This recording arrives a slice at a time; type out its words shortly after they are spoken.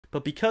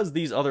But because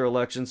these other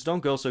elections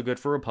don't go so good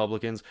for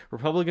Republicans,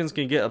 Republicans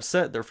can get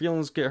upset, their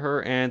feelings get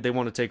hurt, and they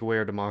want to take away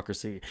our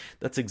democracy.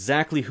 That's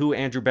exactly who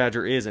Andrew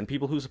Badger is, and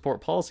people who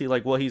support policy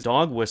like what he's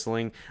dog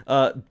whistling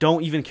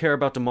don't even care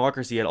about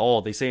democracy at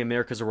all. They say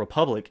America's a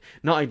republic,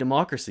 not a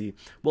democracy.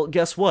 Well,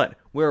 guess what?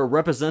 We're a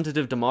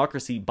representative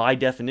democracy by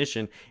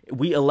definition.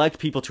 We elect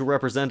people to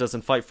represent us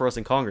and fight for us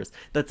in Congress.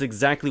 That's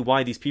exactly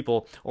why these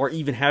people are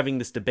even having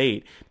this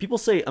debate. People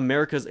say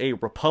America's a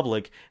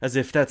republic as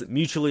if that's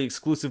mutually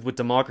exclusive with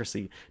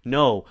democracy.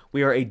 No,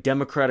 we are a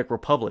democratic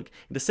republic.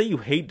 And to say you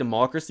hate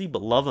democracy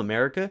but love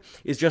America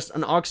is just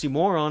an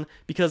oxymoron,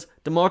 because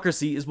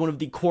democracy is one of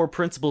the core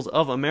principles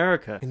of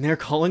America. And they're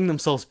calling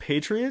themselves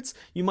patriots?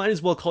 You might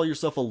as well call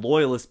yourself a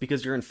loyalist,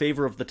 because you're in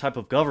favor of the type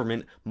of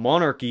government,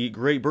 monarchy,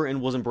 Great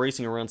Britain was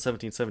embracing around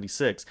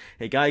 1776.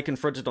 A guy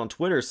confronted on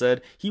Twitter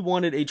said he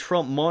wanted a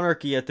Trump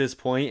monarchy at this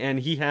point,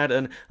 and he had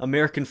an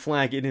American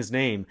flag in his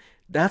name.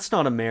 That's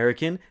not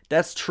American,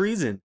 that's treason.